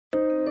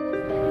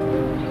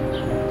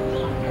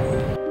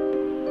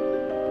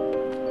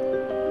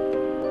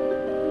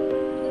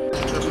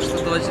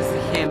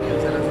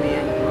esempio se los di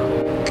a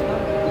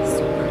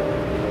Super.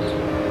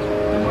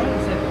 And what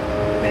is it?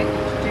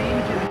 Package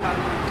change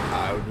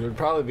and It would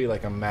probably be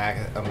like a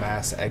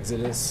mass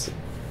exodus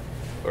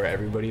where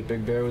everybody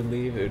Big Bear would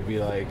leave. It would be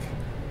like,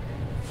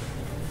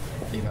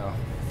 you know,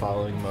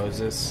 following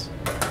Moses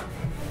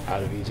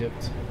out of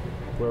Egypt.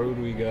 Where would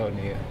we go,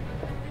 Nia?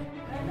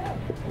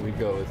 We'd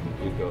go with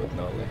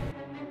Noelie.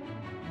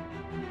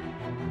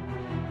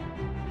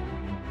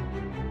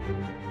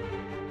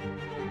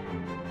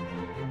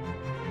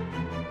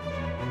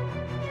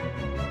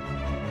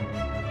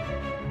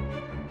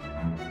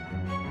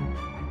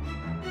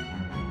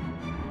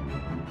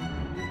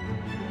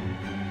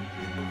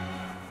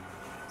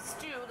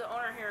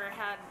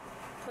 Had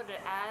put an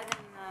ad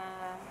in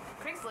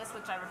Craigslist,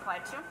 which I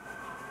replied to,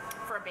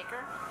 for a baker.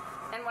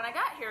 And when I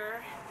got here,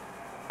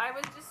 I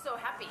was just so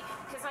happy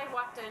because I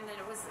walked in and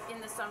it was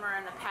in the summer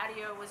and the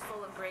patio was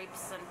full of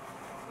grapes and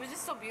it was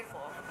just so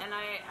beautiful. And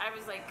I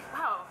was like,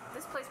 wow,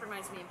 this place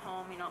reminds me of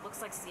home. You know, it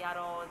looks like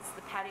Seattle.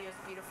 The patio is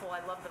beautiful.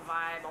 I love the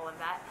vibe, all of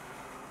that.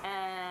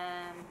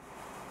 And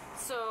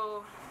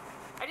so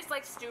I just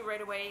liked Stu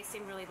right away. He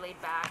seemed really laid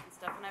back and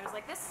stuff. And I was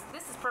like, this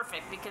is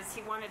perfect because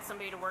he wanted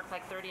somebody to work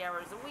like 30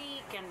 hours a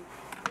week. And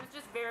it was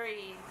just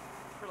very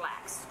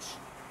relaxed.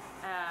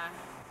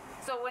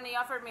 So when he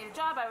offered me the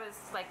job, I was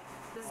like,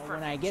 this is perfect.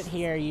 When I get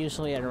here,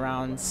 usually at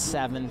around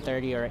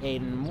 7:30 or 8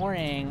 in the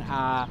morning,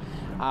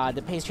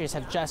 the pastries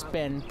have just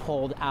been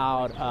pulled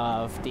out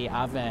of the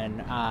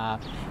oven,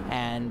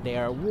 and they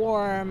are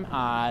warm,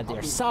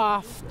 they're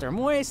soft, they're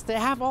moist, they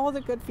have all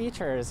the good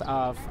features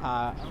of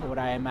what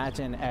I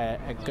imagine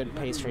a good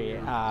pastry.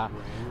 I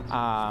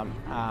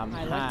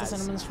like the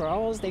cinnamon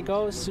swirls. They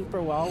go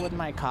super well with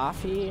my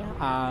coffee.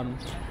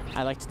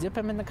 I like to dip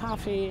them in the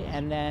coffee,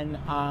 and then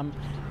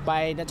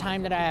by the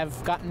time that I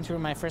have gotten through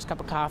my first cup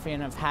of coffee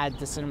and I've had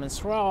the cinnamon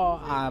swirl,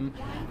 I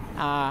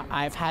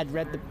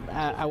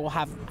will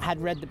have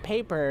had read the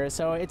paper.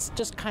 So it's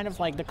just kind of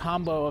like the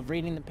combo of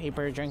reading the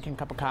paper, drinking a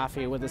cup of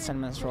coffee with the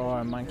cinnamon swirl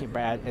and monkey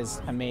bread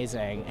is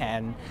amazing,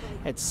 and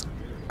it's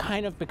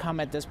kind of become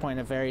at this point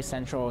a very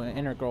central and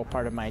integral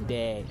part of my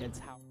day. It's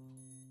how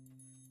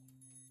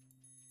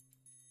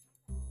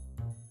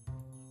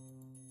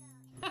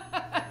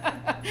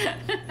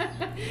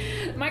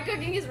my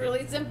cooking is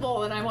really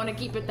simple, and I want to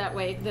keep it that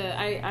way.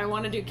 I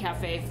want to do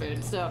cafe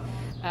food, so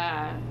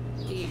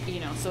you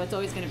know, so it's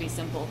always going to be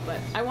simple. But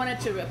I want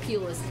it to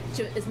appeal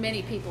to as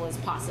many people as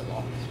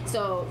possible.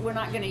 So we're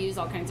not going to use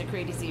all kinds of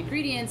crazy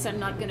ingredients. I'm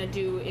not going to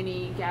do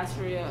any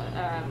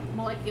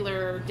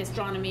molecular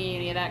gastronomy,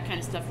 any of that kind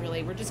of stuff.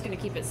 Really, we're just going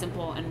to keep it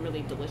simple and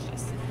really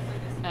delicious.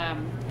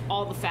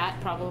 All the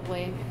fat,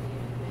 probably.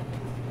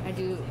 I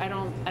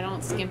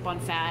don't skimp on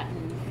fat,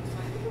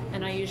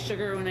 and I use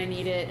sugar when I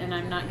need it, and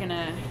I'm not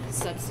gonna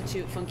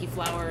substitute funky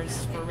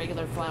flours for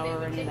regular flour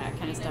or any of that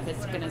kind of stuff.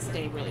 It's gonna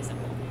stay really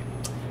simple.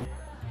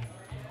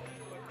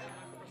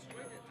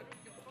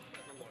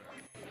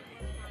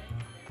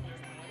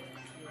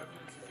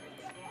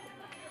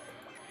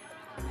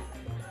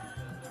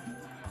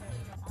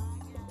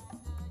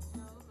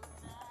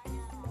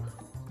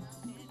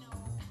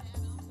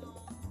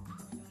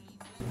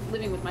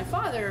 Living with my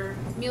father,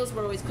 meals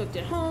were always cooked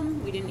at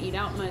home. We didn't eat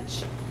out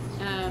much.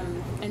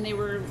 And they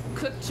were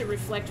cooked to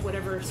reflect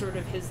whatever sort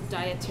of his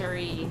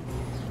dietary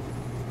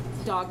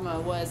dogma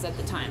was at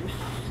the time.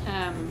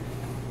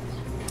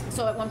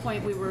 So at one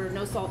point we were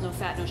no salt, no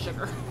fat, no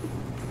sugar,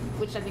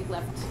 which I think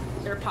left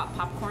air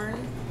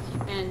popcorn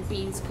and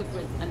beans cooked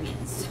with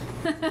onions.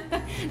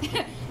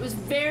 It was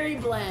very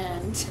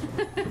bland.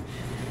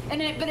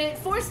 But it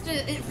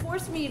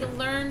forced me to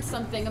learn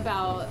something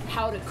about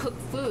how to cook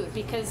food,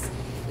 because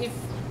if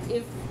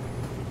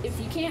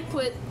you can't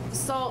put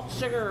salt,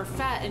 sugar, or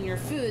fat in your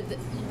food,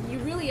 you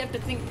really have to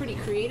think pretty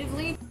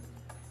creatively.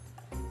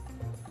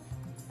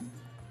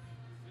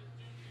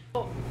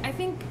 So I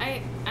think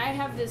I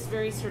have this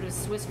very sort of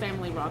Swiss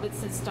Family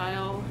Robinson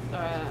style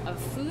of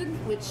food,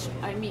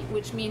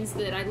 which means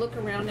that I look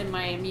around in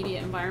my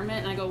immediate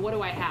environment and I go, what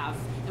do I have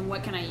and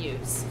what can I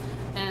use?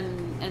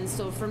 And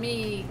so for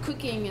me,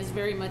 cooking is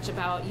very much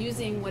about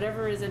using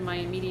whatever is in my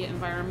immediate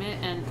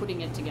environment and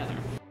putting it together.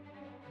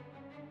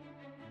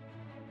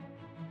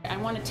 I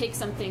want to take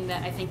something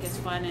that I think is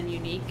fun and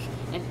unique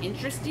and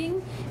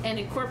interesting and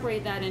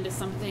incorporate that into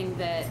something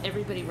that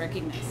everybody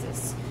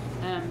recognizes.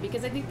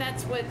 Because I think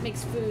that's what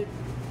makes food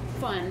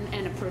fun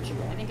and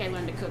approachable. I think I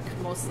learned to cook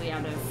mostly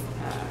out of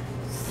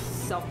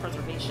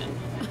self-preservation.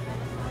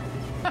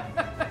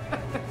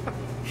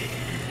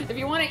 If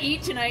you want to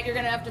eat tonight, you're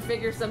going to have to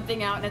figure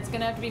something out, and it's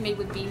going to have to be made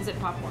with beans and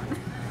popcorn.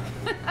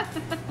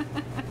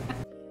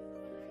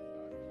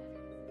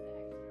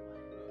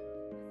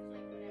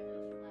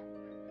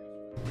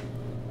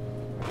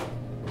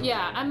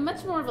 Yeah, I'm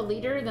much more of a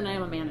leader than I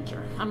am a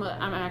manager. I'm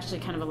actually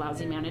kind of a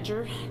lousy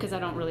manager because I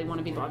don't really want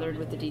to be bothered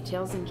with the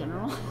details in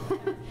general.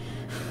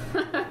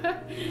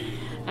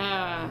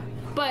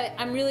 But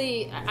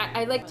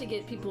I like to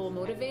get people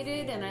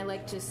motivated, and I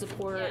like to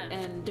support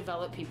and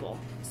develop people.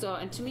 So,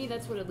 and to me,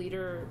 that's what a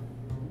leader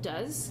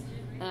does.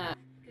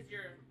 Because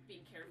you're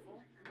being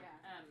careful.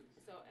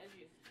 So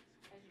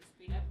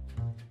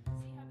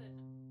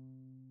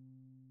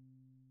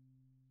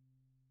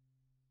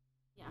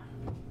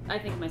I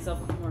think myself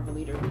more of a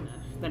leader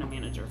than a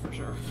manager for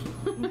sure.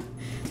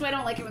 That's why I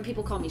don't like it when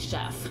people call me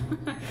chef,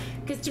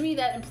 because to me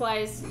that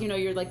implies, you know,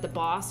 you're like the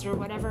boss or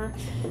whatever,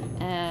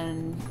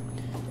 and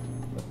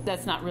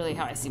that's not really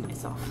how I see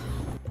myself.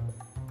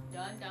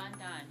 Done.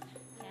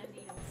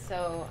 Candy.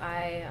 So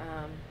I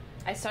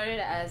started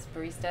as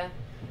barista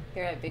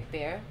here at Big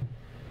Bear.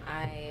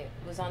 I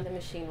was on the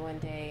machine one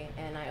day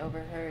and I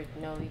overheard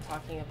Noelie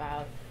talking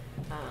about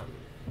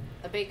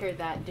a baker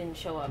that didn't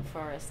show up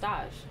for a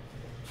stage.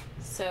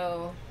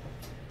 So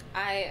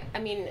I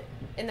mean,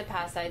 in the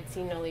past I'd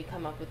seen Noelie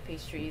come up with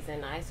pastries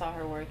and I saw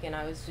her work and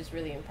I was just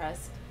really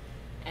impressed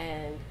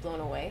and blown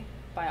away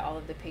by all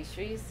of the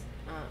pastries,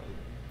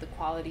 the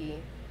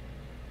quality,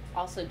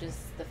 also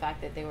just the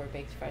fact that they were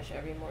baked fresh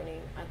every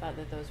morning. I thought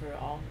that those were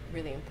all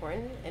really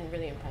important and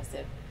really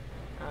impressive.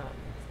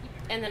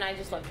 And then I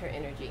just loved her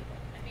energy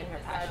and her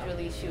passion.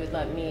 Gradually, she would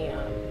let me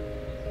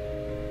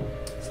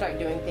start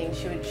doing things.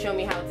 She would show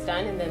me how it's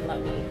done and then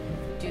let me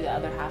do the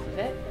other half of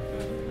it.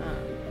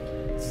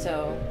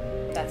 So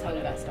that's how we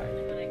got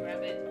started. And I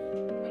grab it,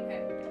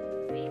 okay,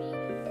 baby,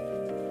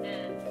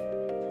 and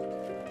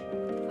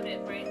put it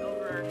right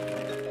over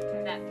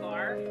that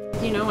bar.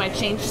 You know, I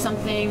changed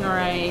something, or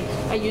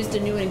I used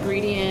a new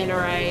ingredient, or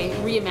I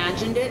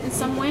reimagined it in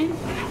some way.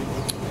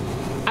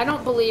 I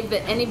don't believe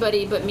that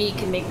anybody but me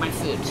can make my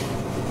food.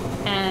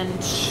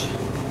 And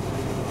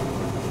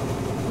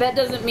that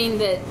doesn't mean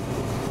that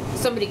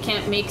somebody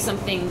can't make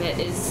something that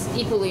is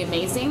equally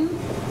amazing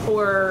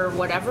or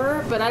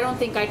whatever, but I don't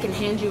think I can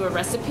hand you a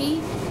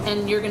recipe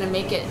and you're going to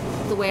make it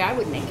the way I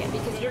would make it,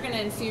 because you're going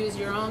to infuse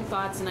your own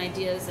thoughts and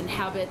ideas and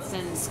habits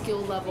and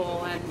skill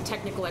level and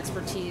technical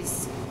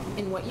expertise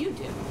in what you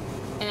do.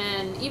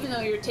 And even though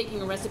you're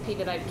taking a recipe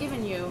that I've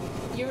given you,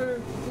 you're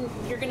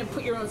going to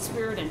put your own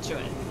spirit into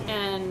it,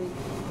 and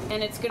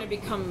it's going to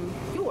become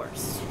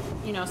yours.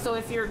 You know, so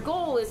if your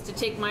goal is to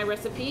take my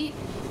recipe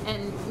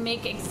and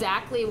make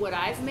exactly what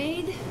I've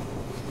made,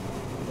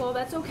 well,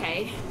 that's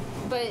okay.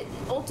 But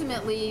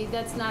ultimately,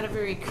 that's not a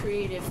very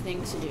creative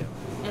thing to do.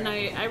 And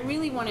I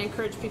really want to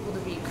encourage people to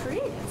be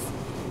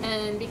creative.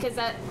 And because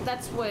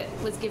that's what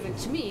was given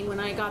to me when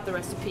I got the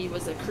recipe,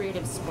 was a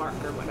creative spark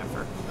or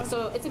whatever.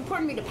 So it's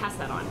important to me to pass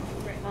that on.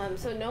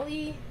 So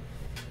Noelie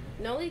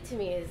to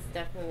me is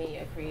definitely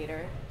a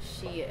creator.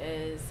 She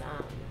is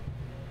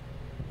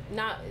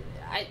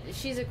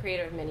she's a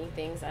creator of many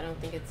things. I don't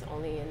think it's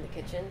only in the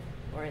kitchen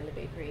or in the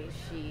bakery.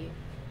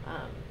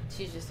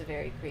 She's just a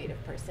very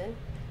creative person,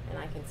 and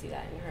I can see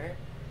that in her.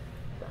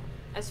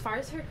 As far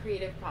as her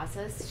creative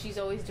process, she's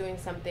always doing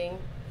something.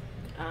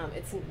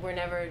 We're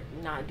never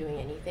not doing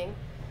anything.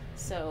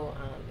 So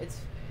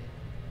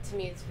to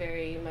me, it's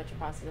very much a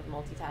process of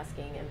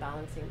multitasking and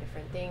balancing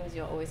different things.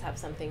 You'll always have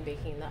something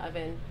baking in the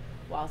oven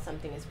while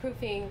something is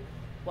proofing,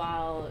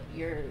 while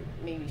you're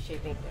maybe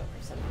shaping dough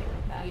or something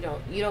like that.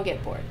 You don't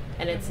get bored,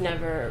 and it's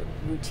never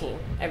routine.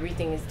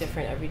 Everything is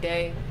different every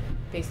day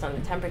based on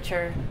the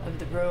temperature of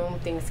the room.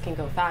 Things can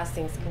go fast,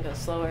 things can go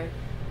slower.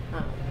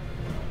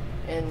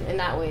 And in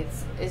that way,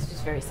 it's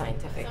just very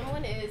scientific.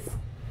 Someone is,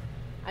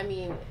 I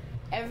mean,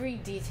 every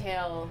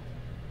detail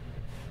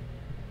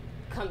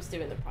comes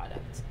through in the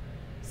product.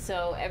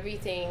 So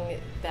everything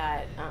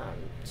that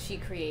she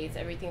creates,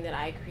 everything that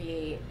I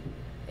create,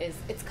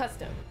 it's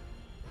custom.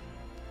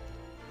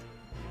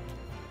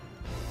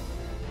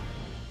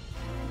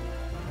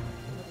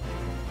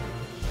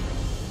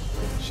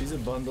 She's a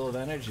bundle of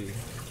energy.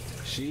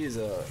 She's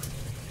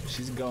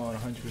going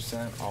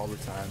 100% all the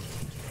time.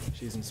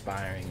 She's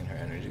inspiring in her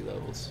energy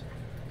levels,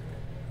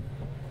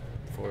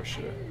 for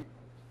sure.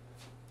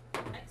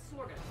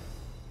 Sort of.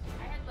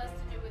 I had less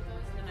to do with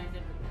those than I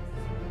did with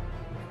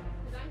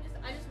this.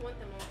 Because I just want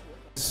them all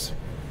to look.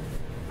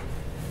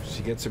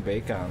 She gets her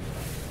bake on.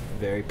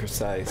 Very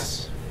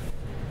precise.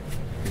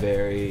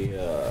 Very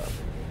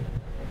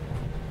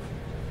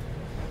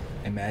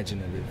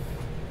imaginative.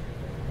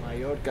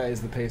 Mallorca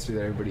is the pastry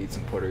that everybody eats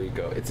in Puerto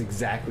Rico. It's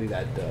exactly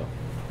that dough.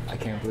 I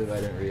can't believe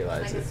I didn't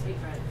realize it.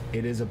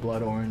 It is a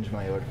blood orange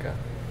Mallorca.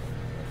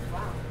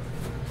 Wow.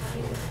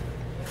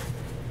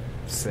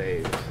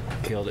 Saved.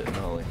 Killed it,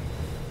 Noelie.